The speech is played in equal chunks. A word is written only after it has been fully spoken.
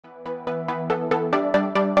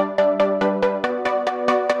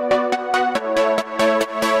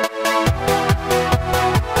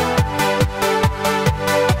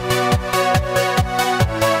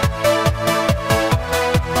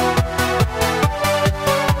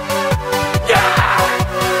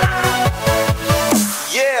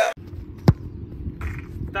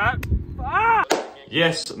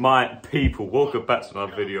Yes, my people, welcome back to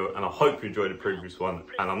another video, and I hope you enjoyed the previous one.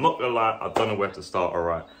 And I'm not gonna lie, I don't know where to start.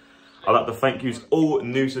 Alright, I'd like to thank you all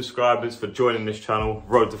new subscribers for joining this channel,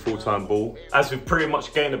 Road to Full-Time Ball, as we've pretty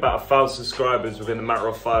much gained about 1,000 subscribers within a matter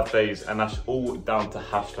of 5 days, and that's all down to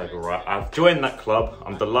hashtag. Alright, I've joined that club,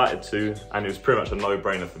 I'm delighted to, and it was pretty much a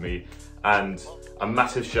no-brainer for me. And a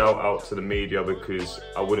massive shout out to the media, because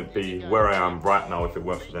I wouldn't be where I am right now if it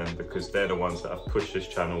weren't for them, because they're the ones that have pushed this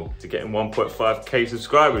channel to getting 1.5k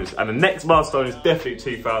subscribers. And the next milestone is definitely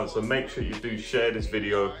 2,000, so make sure you do share this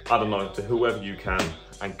video, I don't know, to whoever you can,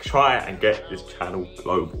 and try and get this channel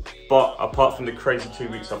global. But apart from the crazy 2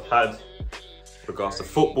 weeks I've had regards to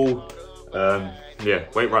football, yeah,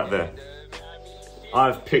 wait right there.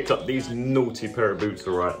 I've picked up these naughty pair of boots,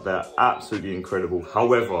 alright, they're absolutely incredible.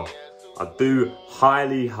 However, I do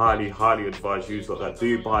highly advise you that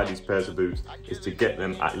do buy these pairs of boots is to get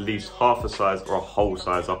them at least half a size or a whole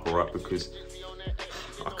size up, alright, because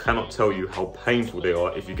I cannot tell you how painful they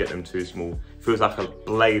are if you get them too small. It feels like a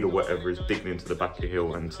blade or whatever is digging into the back of your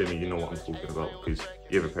heel, and Timmy, you know what I'm talking about, because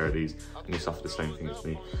you have a pair of these and you suffer the same thing as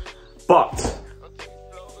me. But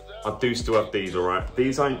I do still have these, alright.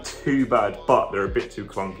 These aren't too bad, but they're a bit too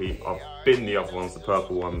clunky. I've binned the other ones, the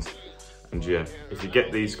purple ones. And yeah, if you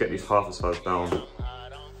get these half a size down.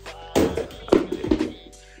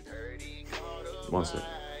 One sec.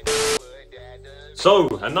 So,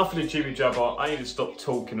 enough of the jibby jabber. I need to stop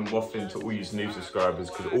talking and waffling to all you new subscribers,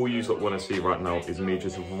 because all you want to see right now is me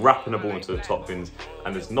just wrapping the ball into the top bins,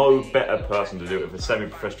 and there's no better person to do it with a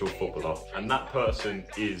semi-professional footballer, and that person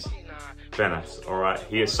is Benas, alright?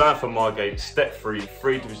 He is signed for Margate, step 3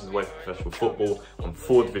 divisions away from professional football. I'm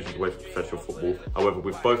 4 divisions away from professional football. However,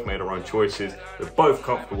 we've both made our own choices. We're both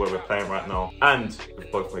comfortable where we're playing right now, and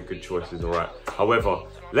we've both made good choices, alright? However,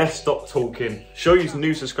 let's stop talking. Show you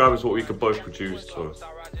new subscribers what we could both produce. So,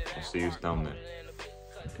 I'll see you down there.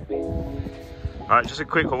 Alright, just a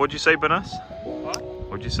quick one. What'd you say, Benas? What?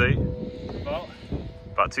 What'd you say?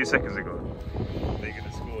 About 2 seconds ago. They're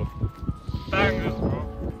gonna score. Bangers, bro.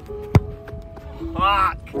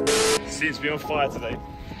 Fuck! Seems to be on fire today.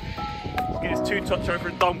 Let's get this 2 touch over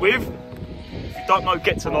and done with. If you don't know,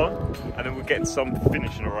 get to know, and then we'll get some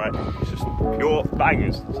finishing, alright? It's just pure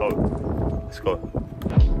bangers, so let's go.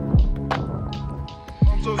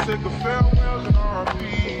 I'm so sick of farewells and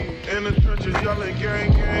RP. In the trenches yelling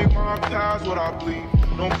gang gang, mob ties what I bleed.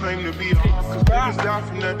 Don't claim to be a hawk, cause niggas die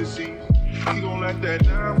from that disease. He gon' let that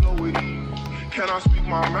dime blow with ease. Can I speak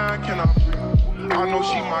my mind, can I breathe? I know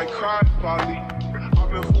she might cry if I leave.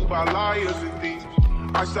 Been fooled by liars and thieves.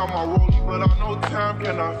 I sell my rollie, but I know time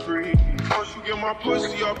cannot free. Once you get my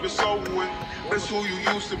pussy up, it's over with. That's who you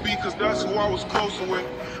used to be, cause that's who I was closer with.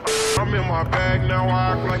 I'm in my bag now,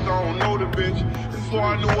 I act like I don't know the bitch. Before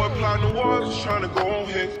I knew what platinum was trying to go on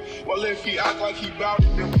hits. Well, if he act like he bout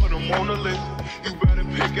it, then put him on the list. You better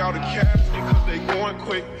pick out a casket, cause they going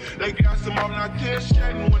quick. They gas him up, not this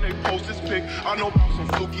shedding when they post this pic. I know about some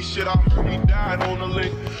fluky shit, I heard he died on the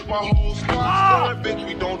lick. My whole squad's going, bitch,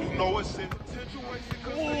 we don't do no assist.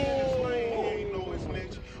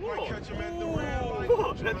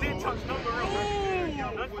 That didn't touch number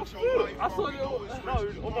I saw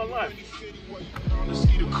it all my life.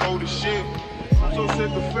 See the coldest shit. I'm so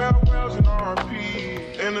sick of farewells and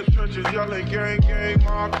RP. In the trenches yelling gang gang,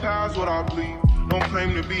 mob ties what I bleed. Don't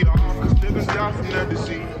claim to be a hawk, cause niggas die from that disease.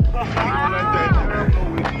 You don't let that down go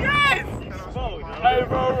with you. Yes! Hey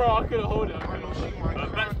bro, I couldn't hold it.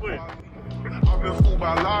 Match win. I've been fooled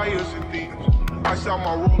by liars and thieves. I sell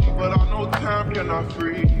my rollie, but I know time cannot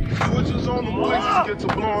free. Switches on the places get to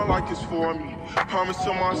blowing like it's for me. Promise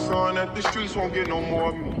to my son that the streets won't get no more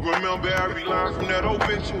of me. Remember every line from that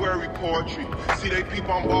obituary poetry. See they peep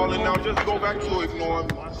I'm balling now, just go back to ignore me.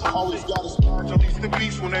 Always gotta sponge, at least the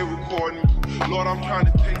beats when they record me. Lord, I'm trying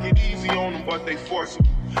to take it easy on them, but they force me.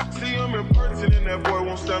 See him in person and that boy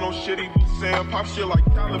won't stand on shit he be saying. Pop shit like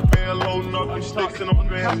Taliban, loading up and sticks in them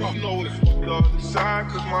vans. You know it's fucked the other side,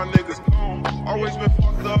 cause my niggas gone. Always been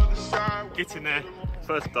fucked the other side. Get in there,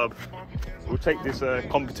 first dub. We'll take this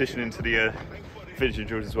competition into the finishing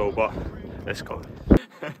drills as well, but let's go.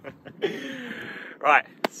 Right,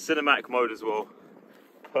 cinematic mode as well.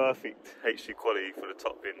 Perfect HD quality for the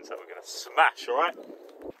top bins that we're gonna smash, alright?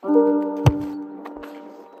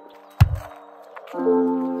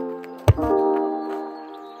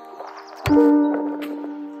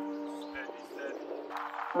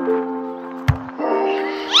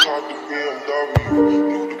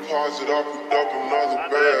 New deposit, I picked up another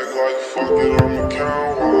bag. Like fuck it, I'ma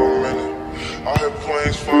count while I'm in it. I had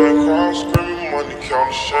planes flying, crowds screaming, money, count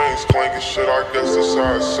the chains, clanking shit, I guess that's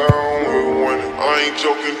how it sound when we winning. I ain't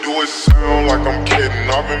joking, do it sound like I'm kidding.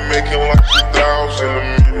 I've been making like 2,000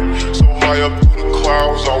 a minute. So high up through the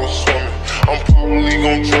clouds, I was swimming. I'm probably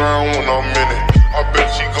gon' drown when I'm in it. I bet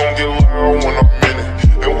she gon' get loud when I'm in it.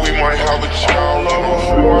 And we might have a child. Love her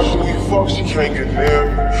hoe after we fuck, she can't get near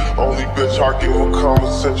me. Only bitch I give a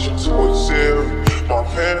conversation to a tear. My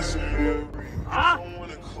pants are here. I don't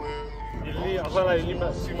wanna clear.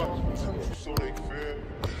 Too much. So they fear.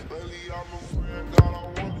 Lately I've been praying, God, I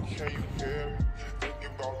wonder, can you hear me?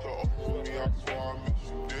 Thinking about the old me, I swear I miss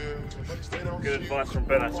you dear. Good advice from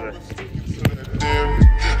Ben, actually.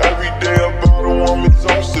 Every day about her, I'm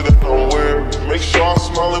exhausted and I'm weird. Make sure I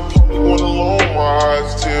smile in public when alone, my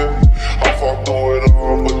eyes tear. I fought through it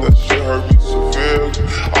all, but that shit hurt me severe.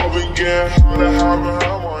 I've been getting high to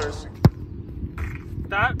have my insecurities.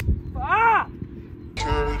 That? Ah!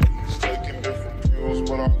 Taking different pills,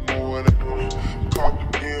 but I know it ain't. Caught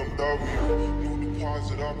the BMW, new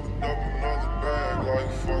deposit, I picked up another bag.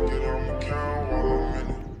 Like fuck it, I'm a count while I'm in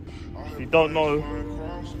it. If you don't know,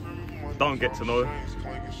 don't get to know.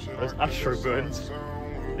 Those astro burns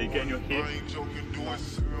that you get in your hip,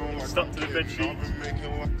 stuck to the bed sheets,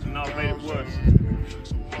 and now I've made it worse.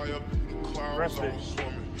 Rest it.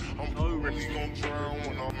 No rest.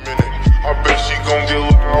 I bet she gon' get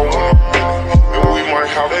loud when I'm in it. And we might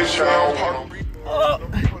have a child.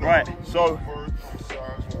 Right, so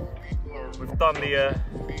we've done the,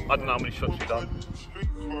 I don't know how many shots we've done.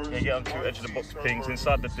 Yeah, get onto edge of the box pings,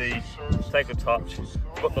 inside the D, take a touch.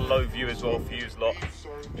 Got the low view as well for you lot.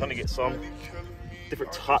 Trying to get some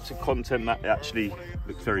different types of content that actually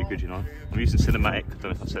looks very good, you know. I'm using cinematic, I don't know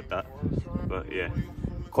if I said that, but yeah,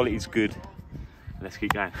 quality's good. Let's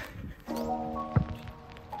keep going.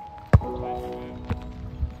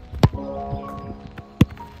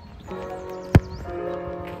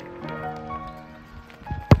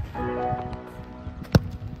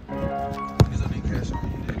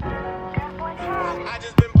 I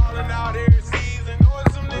just been ballin' out every season. Knowing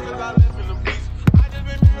some niggas I left in the beast. I just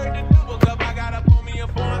been married to double cup. I gotta pull me a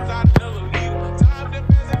four inside another league. Time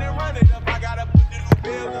defense and then run it up. I gotta put the new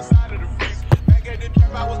bills inside of the freeze. Back at the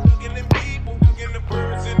trap, I was ducking them people, ducking the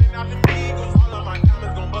birds, and then out the Migos. All of my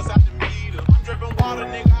diamonds gon' bust out the meter. I'm dripping water,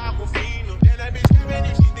 nigga, I will feed them. Then that bitch coming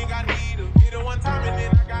and she think I need her. Get her one time and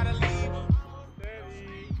then I gotta leave her.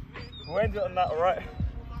 We'll end it on that, alright?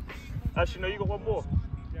 Actually, no, you got one more.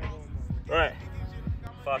 Right,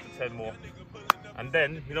 5 to 10 more. And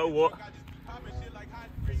then, you know what?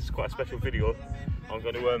 This is quite a special video. I'm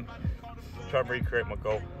going to try and recreate my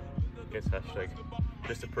goal against hashtag,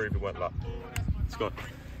 just to prove it went like. Let's go.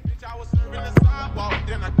 I was serving the sidewalk,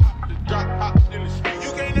 then I got the drop, hopped in the street.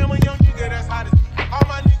 You can't name a young nigga that's hot as all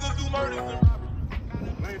my niggas do murders and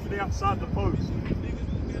robberies. Waiting for the outside the post.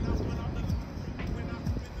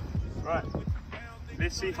 Right,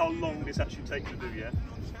 let's see how long this actually takes to do, yeah?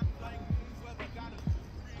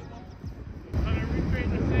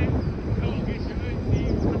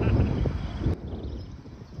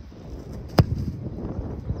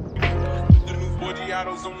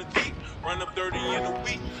 On the Jeep, run up 30 in a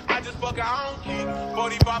week. I just fuck I don't keep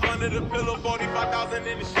 45 under the pillow, 45,000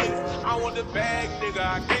 in the sheets. I want the bag, nigga.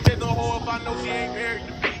 I can't take no hoe if I know she ain't married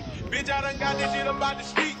to me. Bitch, I done got this shit about the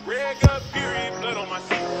street. Red up, period, blood on my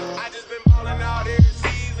sheet. I just been ballin' out every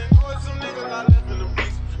season. Knowing some niggas I left in the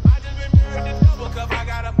beast. I just been married to double cup. I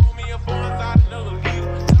gotta pull me a four inside another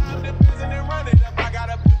leader. Time depends and then run it up. I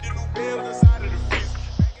gotta put the new bills inside of the freeze.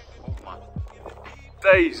 Oh my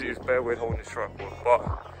days, it was bare weird holding this track, but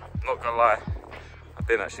I'm not gonna lie, I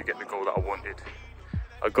didn't actually get the goal that I wanted.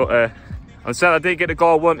 I got I'm saying I didn't get the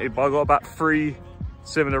goal I wanted, but I got about 3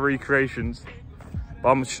 similar recreations. But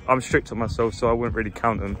I'm strict on myself, so I wouldn't really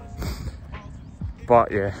count them.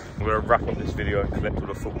 But yeah, I'm gonna wrap up this video and collect all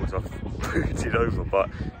the footballs I've booted over. But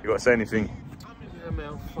you gotta say anything? Yeah, man,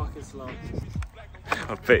 I'm fucking slow.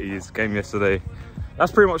 I bet he is. Game yesterday.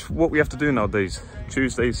 That's pretty much what we have to do nowadays.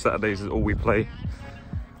 Tuesdays, Saturdays is all we play.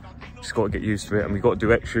 Just got to get used to it, and we got to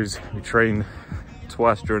do extras. We train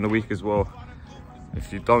twice during the week as well.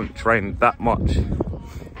 If you don't train that much,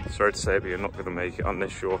 sorry to say it, but you're not going to make it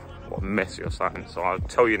unless you're what, messy or something. So I'll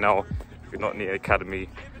tell you now, if you're not in the academy,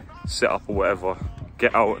 set up or whatever,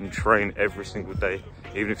 get out and train every single day.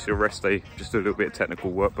 Even if it's your rest day, just do a little bit of technical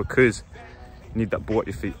work, because you need that ball at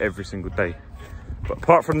your feet every single day. But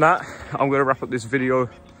apart from that, I'm going to wrap up this video,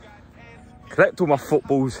 collect all my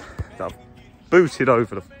footballs that I've booted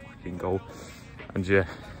over the fucking goal, and yeah,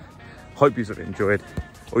 hope you've enjoyed.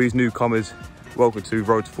 All these newcomers, welcome to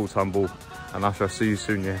Road to Full-Time Ball, and I shall see you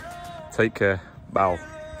soon. Yeah, take care, bow.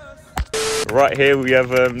 Right here we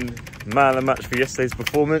have Man of the match for yesterday's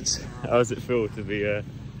performance. How does it feel to be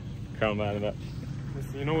crowned man of the match?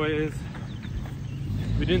 Listen, you know what it is?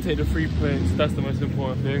 We didn't take the 3 points, that's the most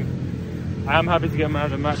important thing. I am happy to get man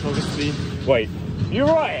of the match, obviously. Wait, you're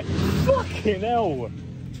right! Fucking hell!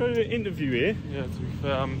 I'm trying to do an interview here. Yeah, to be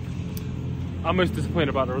fair, I'm most disappointed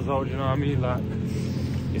about the result, you know what I mean? Like,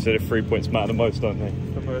 You said the 3 points matter the most, don't they?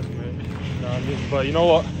 the most, mate. You know what I mean? But you know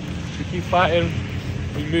what? We keep fighting,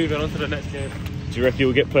 we moving on to the next game. Do you reckon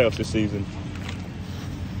you'll get playoffs this season?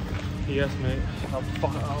 Yes, mate.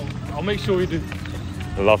 I'll make sure we do.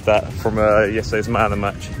 I love that from yesterday's man of the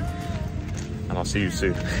match. And I'll see you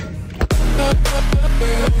soon.